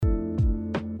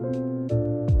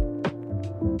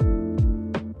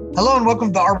Hello and welcome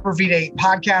to the Arbor Vitae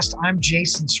podcast. I'm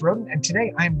Jason Soroden, and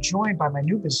today I'm joined by my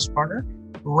new business partner,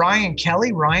 Ryan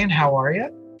Kelly. Ryan, how are you?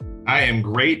 I am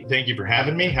great. Thank you for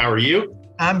having me. How are you?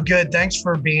 I'm good. Thanks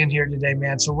for being here today,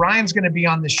 man. So Ryan's going to be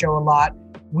on the show a lot.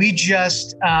 We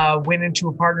just went into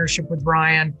a partnership with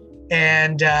Ryan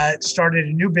and started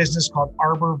a new business called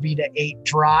Arbor Vita 8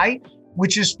 Dry,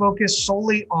 which is focused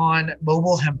solely on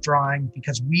mobile hemp drying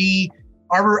because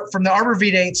from the Arbor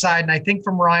Vita 8 side, and I think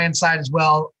from Ryan's side as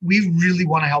well, we really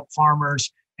want to help farmers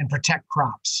and protect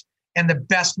crops. And the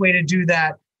best way to do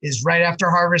that is right after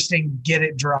harvesting, get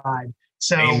it dried.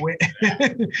 So,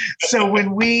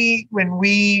 when we've been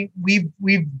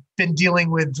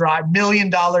dealing with $1 million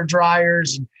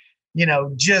dryers and,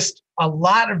 just a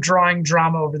lot of drying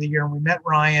drama over the year. And we met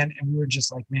Ryan and we were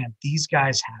just like, man, these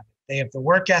guys have it. They have the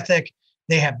work ethic,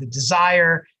 they have the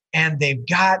desire, and they've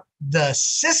got the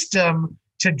system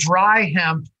to dry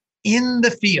hemp in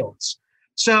the fields.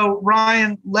 So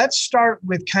Ryan, let's start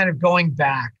with kind of going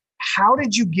back. How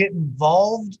did you get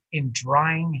involved in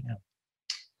drying hemp?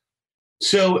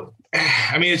 So,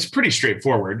 it's pretty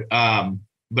straightforward,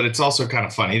 but it's also kind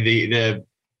of funny. The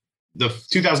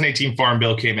 2018 Farm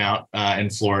Bill came out in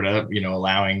Florida,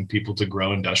 allowing people to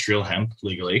grow industrial hemp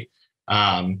legally.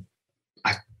 I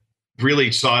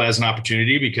really saw it as an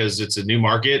opportunity because it's a new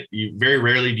market. Very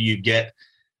rarely do you get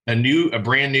a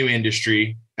brand new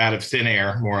industry out of thin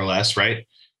air, more or less, right?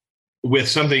 With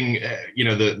something,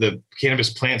 the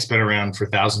cannabis plant's been around for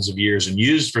thousands of years and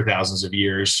used for thousands of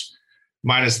years,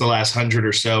 minus the last 100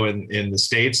 or so in the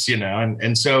States,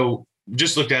 and so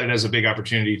just looked at it as a big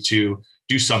opportunity to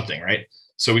do something, right?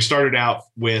 So we started out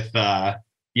with,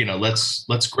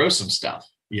 let's grow some stuff,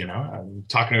 I'm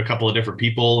talking to a couple of different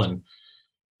people and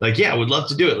like, yeah, would love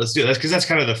to do it. Let's do it. Because that's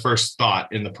kind of the first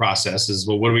thought in the process is,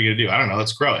 well, what are we going to do? I don't know.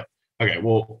 Let's grow it. Okay.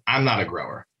 Well, I'm not a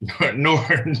grower,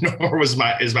 nor is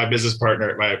my business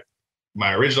partner,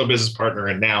 my original business partner,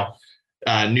 and now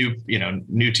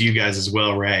new to you guys as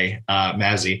well, Ray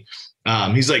Mazzy.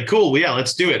 He's like, cool. Well, yeah,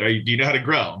 let's do it. Do you know how to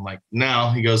grow? I'm like, no.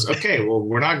 He goes, okay, well,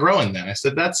 we're not growing then. I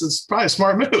said, it's probably a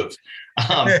smart move.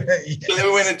 Yes. So then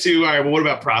we went into, all right, well, what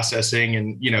about processing?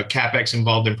 And, CapEx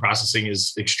involved in processing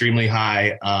is extremely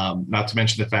high. Not to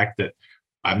mention the fact that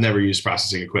I've never used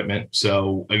processing equipment.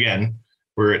 So again,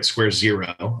 we're at square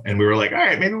zero and we were like, all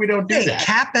right, maybe we don't do that.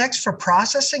 CapEx for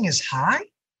processing is high?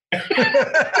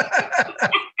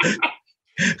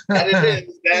 That it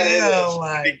is.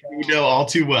 You know all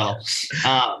too well.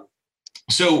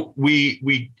 So we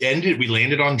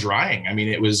landed on drying.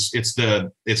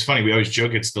 It's funny. We always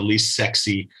joke it's the least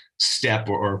sexy step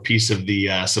or piece of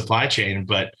the supply chain,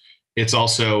 but it's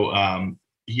also,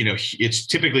 it's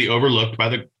typically overlooked by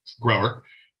the grower,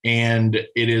 and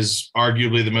it is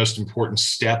arguably the most important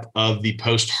step of the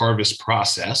post-harvest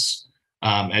process.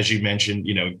 As you mentioned,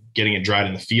 getting it dried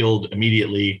in the field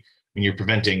immediately when you're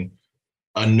preventing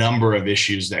a number of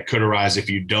issues that could arise if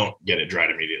you don't get it dried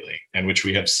immediately, and which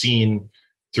we have seen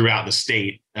throughout the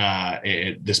state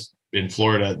in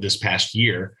Florida this past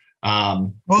year.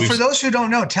 Well, for those who don't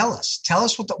know, tell us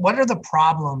what are the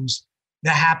problems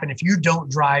that happen if you don't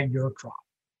dry your crop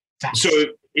fast? So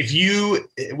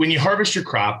when you harvest your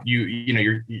crop,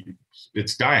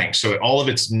 it's dying. So all of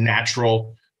its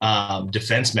natural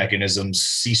defense mechanisms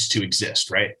cease to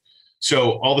exist, right?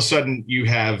 So all of a sudden you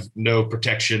have no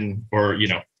protection, or,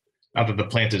 not that the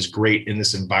plant is great in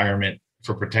this environment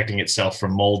for protecting itself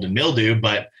from mold and mildew,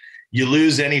 but you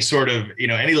lose any sort of,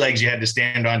 any legs you had to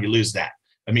stand on, you lose that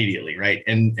immediately, right?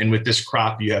 And with this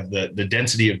crop, you have the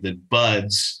density of the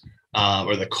buds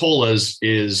or the colas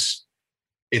it's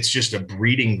just a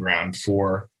breeding ground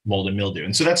for mold and mildew.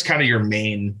 And so that's kind of your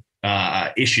main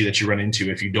issue that you run into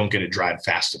if you don't get it dried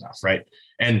fast enough, right?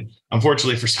 And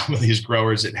unfortunately for some of these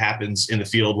growers, it happens in the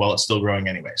field while it's still growing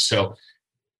anyway. So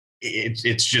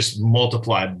it's just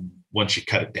multiplied once you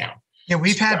cut it down. Yeah,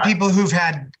 we've had people who've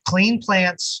had clean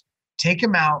plants, take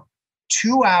them out,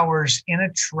 2 hours in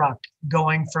a truck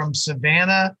going from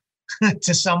Savannah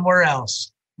to somewhere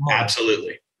else.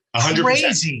 Absolutely. 100%.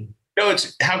 Crazy. No,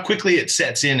 it's how quickly it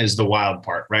sets in is the wild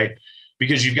part, right?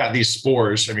 Because you've got these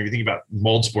spores. If you think about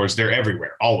mold spores, they're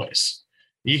everywhere, always.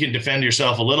 You can defend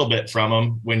yourself a little bit from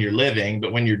them when you're living,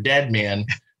 but when you're dead, man,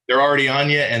 they're already on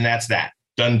you, and that's that.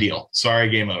 Done deal. Sorry,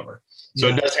 game over. So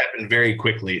It does happen very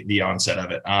quickly, the onset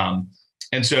of it.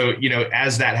 And so,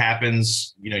 as that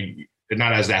happens,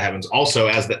 not as that happens, also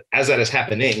as that is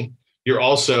happening, you're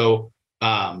also,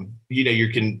 your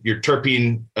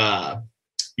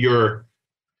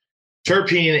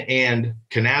terpene and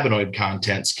cannabinoid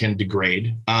contents can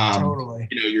degrade. Totally.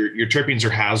 Your terpenes are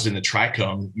housed in the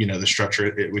trichome, the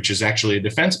structure, which is actually a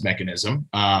defense mechanism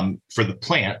for the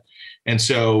plant. And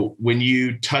so when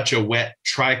you touch a wet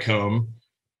trichome,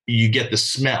 you get the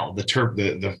smell,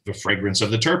 the fragrance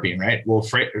of the terpene, right? Well,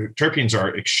 terpenes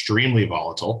are extremely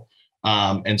volatile.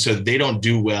 And so they don't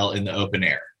do well in the open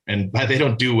air. And by they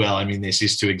don't do well, I mean, they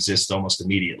cease to exist almost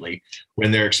immediately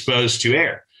when they're exposed to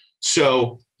air.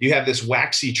 So you have this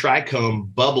waxy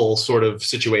trichome bubble sort of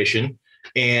situation.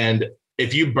 And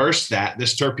if you burst that,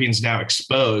 this terpene's now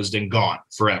exposed and gone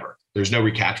forever. There's no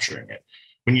recapturing it.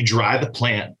 When you dry the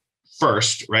plant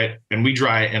first, right? And we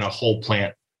dry in a whole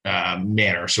plant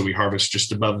manner. So we harvest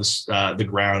just above the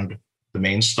ground, the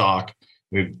main stalk.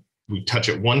 We touch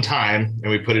it one time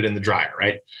and we put it in the dryer,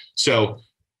 right? So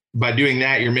by doing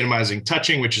that, you're minimizing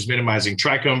touching, which is minimizing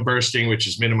trichome bursting, which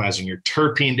is minimizing your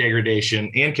terpene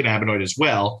degradation and cannabinoid as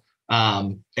well.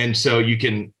 And so you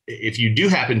can, if you do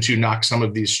happen to knock some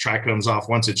of these trichomes off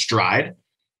once it's dried,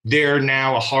 they're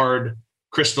now a hard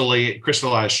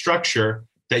crystallized structure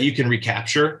that you can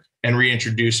recapture and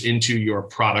reintroduce into your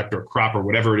product or crop or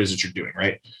whatever it is that you're doing,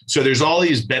 right? So there's all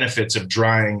these benefits of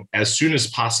drying as soon as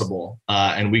possible.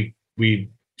 And we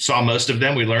saw most of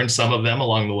them. We learned some of them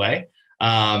along the way.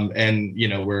 And you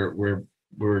know,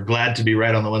 we're glad to be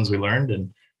right on the ones we learned.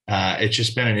 And it's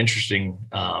just been an interesting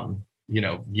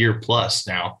year plus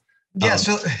now. Yeah.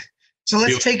 So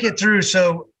let's take it through.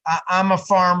 So I'm a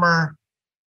farmer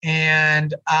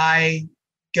and I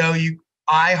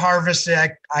harvest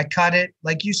it, I cut it,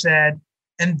 like you said,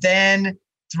 and then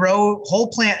throw whole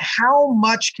plant. How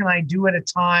much can I do at a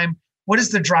time? What does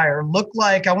the dryer look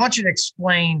like? I want you to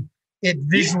explain it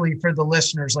visually for the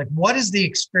listeners. Like, what is the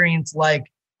experience like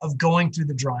of going through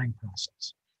the drying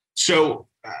process? So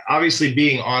obviously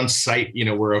being on site, you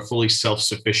know, we're a fully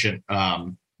self-sufficient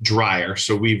dryer.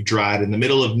 So we've dried in the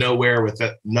middle of nowhere with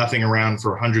nothing around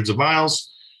for hundreds of miles.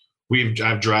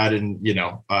 I've dried in,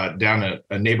 down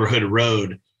a neighborhood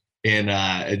road in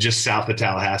just south of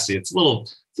Tallahassee. It's a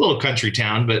little country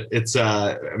town, but it's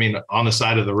on the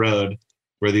side of the road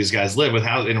where these guys live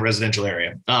in a residential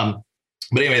area.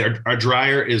 But anyway, our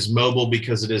dryer is mobile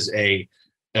because it is a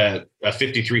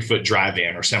 53-foot dry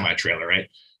van or semi-trailer, right?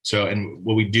 So, and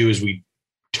what we do is we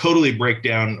totally break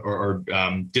down or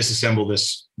disassemble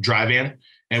this dry van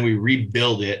and we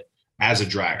rebuild it as a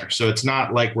dryer. So it's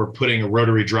not like we're putting a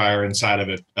rotary dryer inside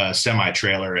of a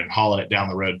semi-trailer and hauling it down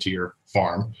the road to your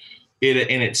farm. It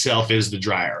in itself is the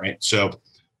dryer, right? So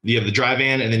you have the dry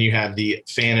van and then you have the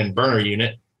fan and burner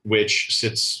unit, which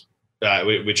sits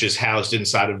which is housed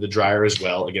inside of the dryer as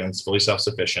well. Again, it's fully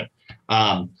self-sufficient.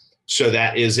 So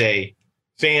that is a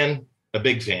fan, a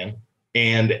big fan,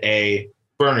 and a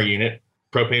burner unit,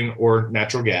 propane or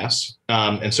natural gas.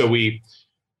 And so we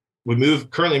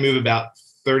currently move about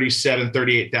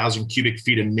 38,000 cubic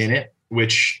feet a minute,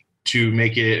 which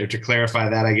to clarify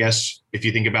that, I guess, if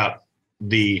you think about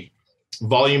the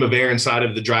volume of air inside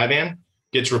of the dry van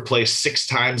gets replaced 6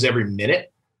 times every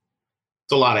minute.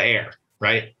 It's a lot of air,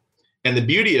 right? And the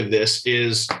beauty of this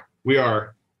is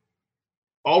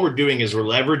all we're doing is we're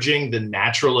leveraging the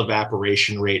natural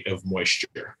evaporation rate of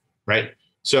moisture, right?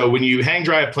 So when you hang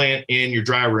dry a plant in your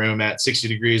dry room at 60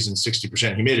 degrees and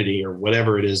 60% humidity or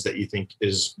whatever it is that you think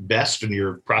is best and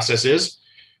your process is,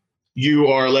 you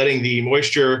are letting the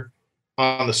moisture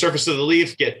on the surface of the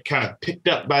leaf get kind of picked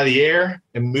up by the air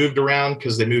and moved around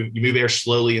because you move air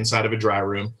slowly inside of a dry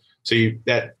room. So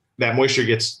that moisture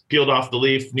gets peeled off the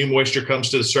leaf, new moisture comes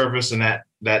to the surface, and that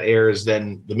air is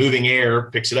then the moving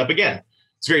air picks it up again.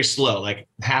 It's very slow, like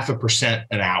 0.5%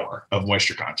 an hour of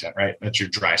moisture content, right? That's your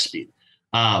dry speed.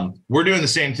 We're doing the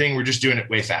same thing. We're just doing it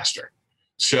way faster.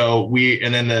 So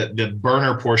and then the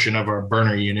burner portion of our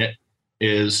burner unit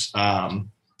is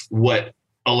what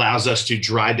allows us to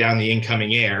dry down the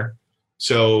incoming air.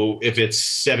 So if it's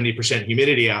 70%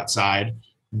 humidity outside,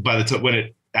 by the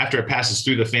time after it passes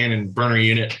through the fan and burner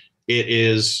unit, it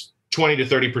is 20 to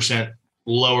 30%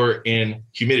 lower in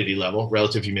humidity level,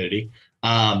 relative humidity.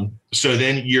 So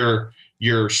then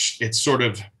it's sort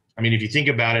of, if you think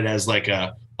about it as like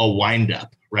a wind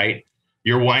up, right?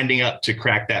 You're winding up to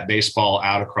crack that baseball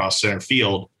out across center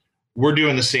field. We're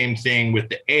doing the same thing with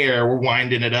the air. We're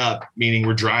winding it up, meaning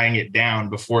we're drying it down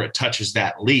before it touches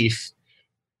that leaf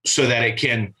so that it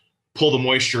can pull the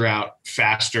moisture out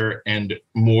faster and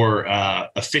more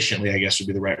efficiently, I guess would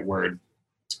be the right word.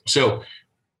 So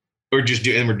we're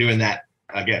doing that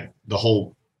again. The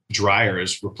whole dryer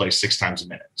is replaced 6 times a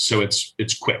minute. So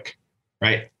it's quick,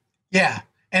 right? Yeah.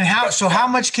 And how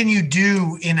much can you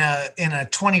do in a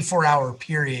 24-hour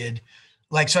period?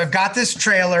 Like, so I've got this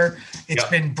trailer, it's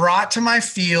been brought to my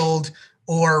field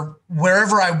or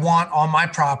wherever I want on my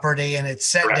property and it's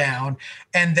set down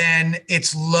and then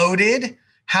it's loaded.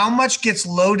 How much gets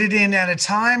loaded in at a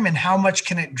time and how much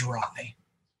can it dry?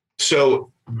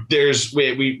 So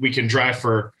we can dry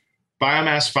for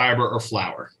biomass, fiber, or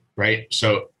flour, right?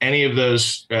 So any of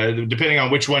those, depending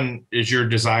on which one is your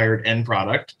desired end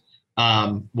product,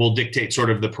 will dictate sort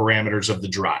of the parameters of the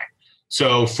dry.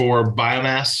 So for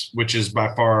biomass, which is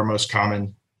by far our most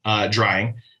common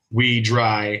drying, we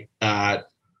dry 10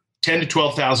 to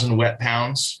 12,000 wet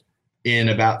pounds in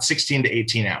about 16 to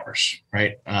 18 hours,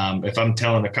 right? If I'm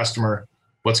telling a customer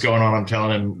what's going on, I'm telling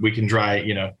them we can dry,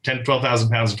 10 to 12,000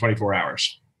 pounds in 24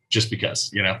 hours, just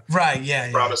because, Right.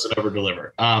 Yeah. promise and over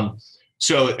deliver. And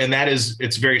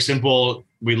it's very simple.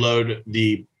 We load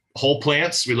the whole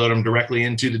plants, we load them directly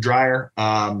into the dryer.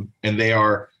 And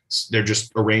they're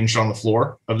just arranged on the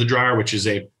floor of the dryer, which is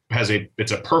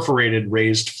it's a perforated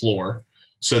raised floor,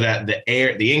 so that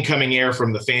the incoming air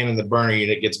from the fan and the burner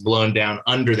unit gets blown down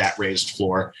under that raised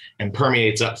floor and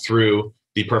permeates up through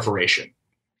the perforation.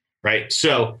 Right.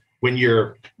 So when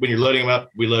you're loading them up,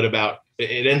 we load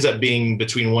it ends up being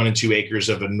between 1 and 2 acres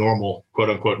of a normal, quote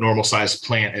unquote, normal sized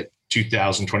plant at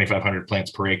 2,000, 2,500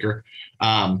 plants per acre.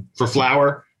 For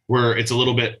flour, it's a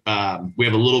little bit, we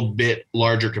have a little bit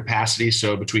larger capacity.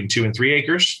 So between 2 and 3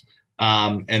 acres.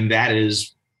 And that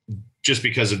is just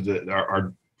because of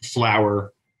our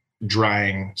flour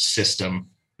drying system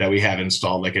that we have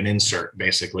installed, like an insert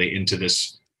basically into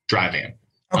this dry van.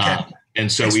 Okay. And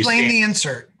so explain the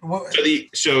insert.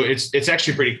 So it's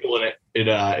actually pretty cool.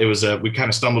 And we kind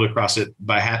of stumbled across it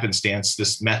by happenstance,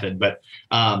 this method, but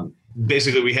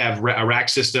basically we have a rack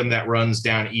system that runs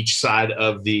down each side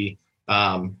of the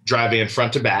dry van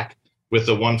front to back, with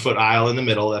the 1 foot aisle in the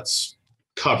middle that's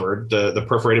covered. The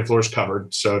perforated floor is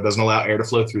covered, so it doesn't allow air to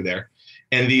flow through there.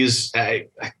 And these,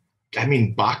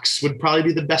 box would probably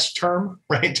be the best term,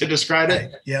 right, to describe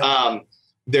it. Yeah.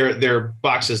 They're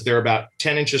boxes. They're about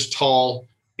 10 inches tall,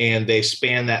 and they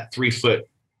span that 3 foot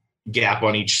gap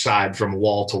on each side from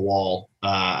wall to wall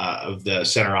of the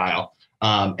center aisle.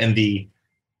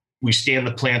 We stand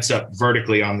the plants up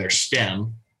vertically on their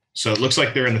stem, so it looks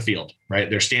like they're in the field, right?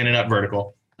 They're standing up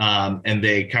vertical, and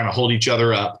they kind of hold each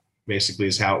other up, basically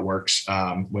is how it works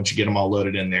once you get them all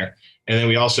loaded in there. And then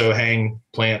we also hang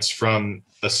plants from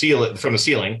the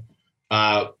ceiling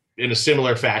in a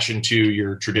similar fashion to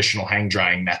your traditional hang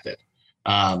drying method.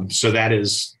 So that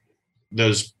is,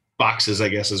 those boxes, I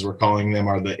guess, as we're calling them,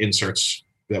 are the inserts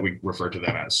that we refer to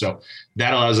them as. So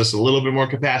that allows us a little bit more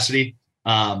capacity.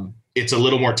 It's a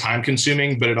little more time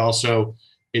consuming, but it also,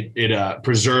 it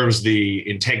preserves the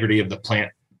integrity of the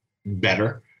plant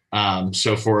better.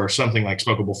 So for something like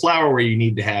smokable flour, where you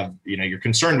need to have, you're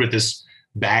concerned with this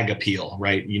bag appeal,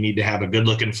 right? You need to have a good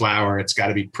looking flour. It's got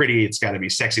to be pretty. It's got to be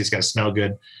sexy. It's got to smell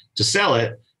good to sell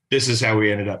it. This is how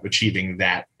we ended up achieving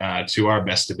that to our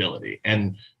best ability.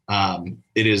 And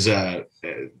it is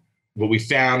what we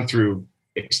found through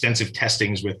extensive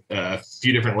testings with a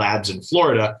few different labs in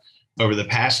Florida over the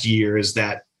past year is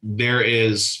that there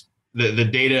is the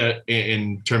data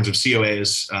in terms of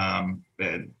COAs,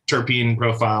 terpene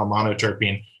profile,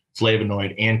 monoterpene,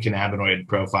 flavonoid, and cannabinoid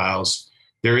profiles.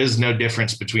 There is no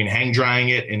difference between hang drying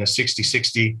it in a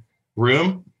 60/60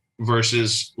 room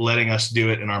versus letting us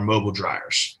do it in our mobile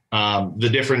dryers. The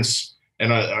difference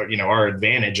and our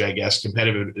advantage, I guess,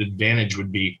 competitive advantage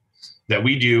would be that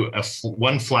we do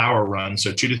one flower run,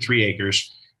 so 2 to 3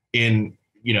 acres in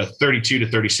 32 to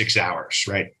 36 hours,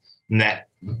 right? And that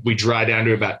we dry down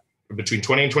to about between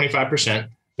 20 and 25%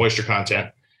 moisture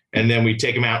content, and then we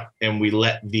take them out and we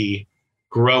let the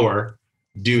grower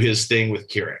do his thing with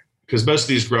curing. Because most of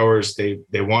these growers, they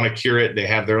want to cure it. They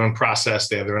have their own process.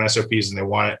 They have their own SOPs, and they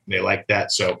want it. And they like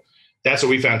that. So that's what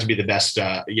we found to be the best,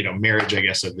 marriage, I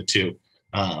guess, of the two.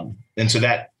 And so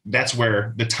that's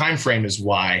where the time frame is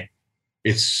why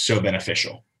it's so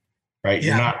beneficial, right?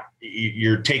 Yeah.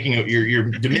 You're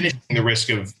diminishing the risk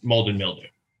of mold and mildew.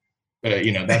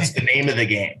 That's the name of the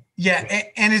game. Yeah,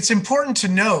 and it's important to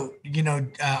note,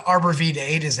 Arbor Vita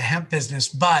 8 is a hemp business,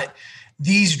 but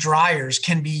these dryers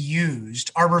can be used.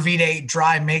 Arbor Vita 8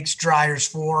 Dry makes dryers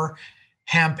for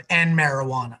hemp and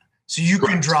marijuana. So you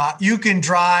can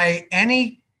dry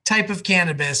any type of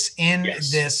cannabis in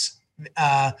this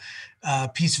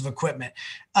piece of equipment.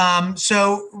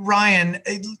 So Ryan,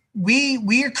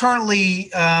 we are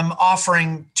currently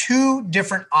offering 2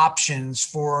 different options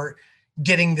for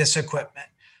getting this equipment.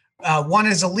 One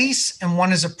is a lease and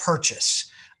one is a purchase.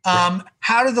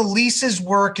 How do the leases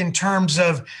work in terms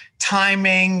of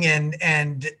timing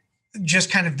and just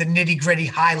kind of the nitty gritty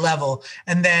high level?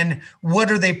 And then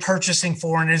what are they purchasing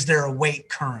for? And is there a wait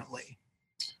currently?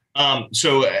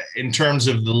 So in terms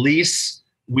of the lease,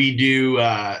 we do,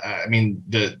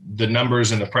 the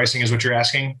numbers and the pricing is what you're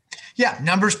asking? Yeah.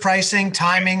 Numbers, pricing,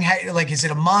 timing. Like, is it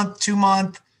a month, 2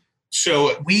 month?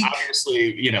 So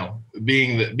obviously, you know,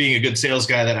 being a good sales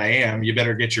guy that I am, you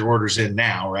better get your orders in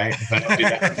now, right? If I don't do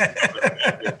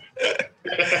that.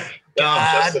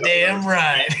 God damn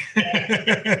right.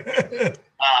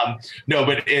 No,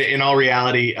 but in all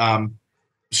reality,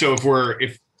 so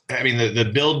the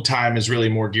build time is really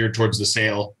more geared towards the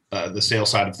sale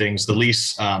side of things. The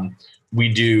lease, we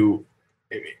do,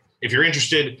 if you're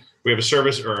interested, we have a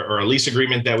service or a lease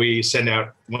agreement that we send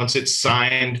out. Once it's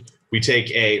signed, we take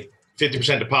a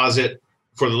 50% deposit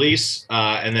for the lease,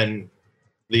 and then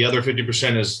the other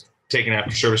 50% is taken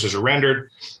after services are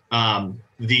rendered.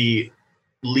 The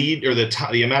lead or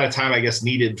the amount of time, I guess,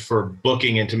 needed for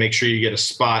booking and to make sure you get a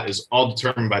spot is all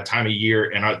determined by time of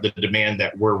year and the demand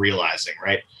that we're realizing,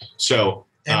 right? So,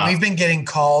 and we've been getting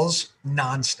calls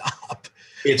nonstop.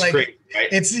 It's great. Right?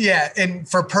 It's and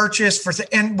for purchase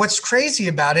and what's crazy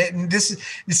about it, and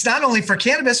it's not only for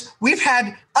cannabis, we've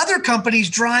had other companies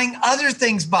drying other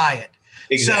things by it.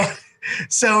 Exactly.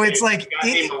 So it's like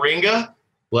Moringa,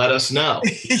 let us know.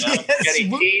 Yes. Any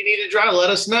tea need to dry, let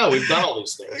us know. We've done all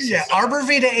these things. Yeah, Arbor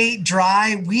Vita 8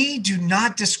 dry. We do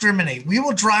not discriminate. We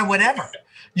will dry whatever.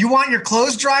 You want your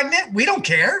clothes dried in it? We don't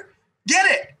care. Get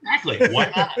it. Exactly.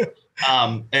 Why not?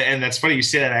 And that's funny you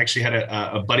say that. I actually had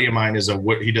a buddy of mine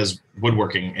he does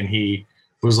woodworking, and he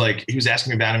was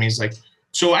asking me about him. He's like,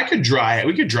 so we could dry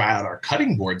out our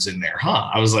cutting boards in there, huh?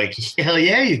 I was like, hell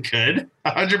yeah, you could,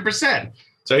 100%.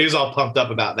 So he was all pumped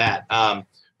up about that.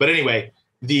 But anyway,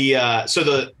 as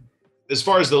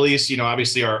far as the lease, you know,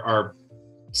 obviously our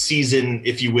season,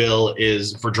 if you will,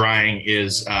 is for drying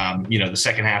is, you know, the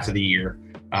second half of the year.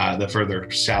 The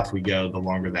further south we go, the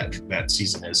longer that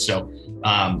season is. So,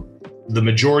 the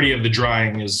majority of the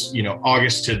drying is, you know,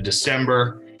 August to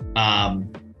December.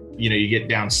 You know, you get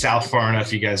down south far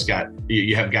enough, you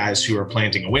have guys who are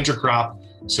planting a winter crop.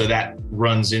 So that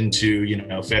runs into, you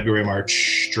know, February,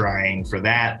 March drying for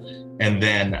that. And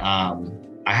then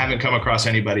I haven't come across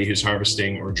anybody who's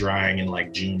harvesting or drying in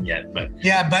like June yet, but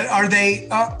yeah, but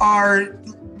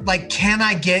can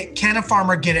a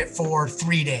farmer get it for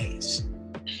 3 days?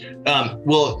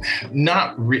 Well,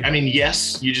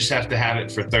 yes, you just have to have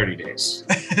it for 30 days.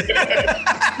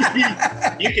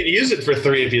 You can use it for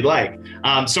 3 if you'd like.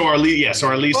 So our lease.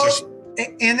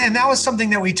 And that was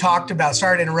something that we talked about.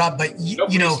 Sorry to interrupt, but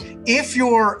you know, if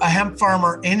you're a hemp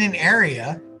farmer in an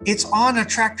area, it's on a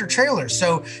tractor trailer.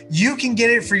 So you can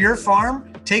get it for your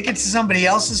farm, take it to somebody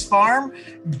else's farm,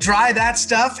 dry that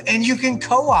stuff, and you can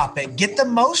co-op it. Get the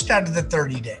most out of the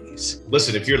 30 days.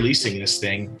 Listen, if you're leasing this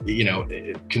thing, you know,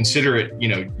 consider it, you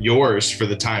know, yours for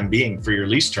the time being for your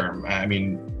lease term. I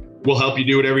mean, we'll help you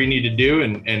do whatever you need to do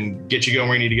and get you going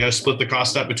where you need to go, split the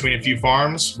cost up between a few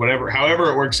farms,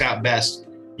 however it works out best.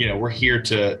 You know, we're here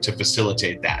to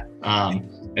facilitate that.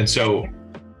 And so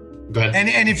go ahead.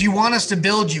 And if you want us to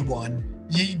build you one,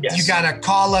 you got to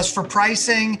call us for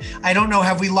pricing. I don't know.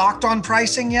 Have we locked on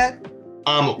pricing yet?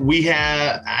 We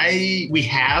have,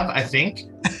 I think.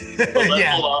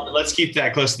 Hold on. Let's keep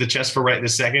that close to the chest for right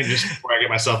this second, just before I get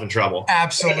myself in trouble.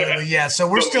 Absolutely. Yeah. So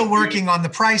we're still working on the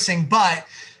pricing, but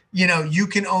you know, you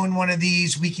can own one of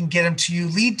these. We can get them to you.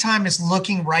 Lead time is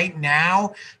looking right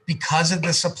now because of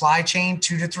the supply chain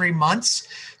 2 to 3 months.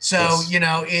 So, yes. You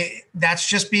know, that's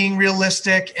just being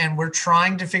realistic, and we're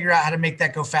trying to figure out how to make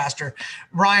that go faster.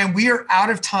 Ryan, we are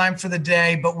out of time for the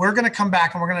day, but we're going to come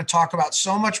back and we're going to talk about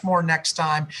so much more next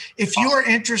time. If you are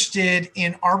interested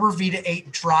in Arbor Vita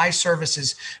 8 dry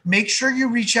services, make sure you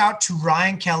reach out to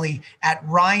Ryan Kelly at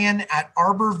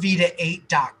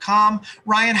ryan@arborvita8.com.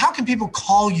 Ryan, how can people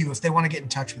call you if they want to get in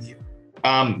touch with you?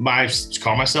 Call my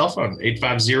cell phone,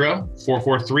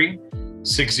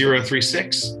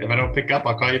 850-443-6036. If I don't pick up,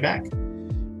 I'll call you back.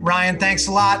 Ryan, thanks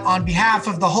a lot. On behalf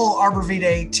of the whole Arbor Vita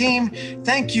 8 team,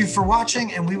 thank you for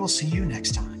watching, and we will see you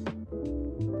next time.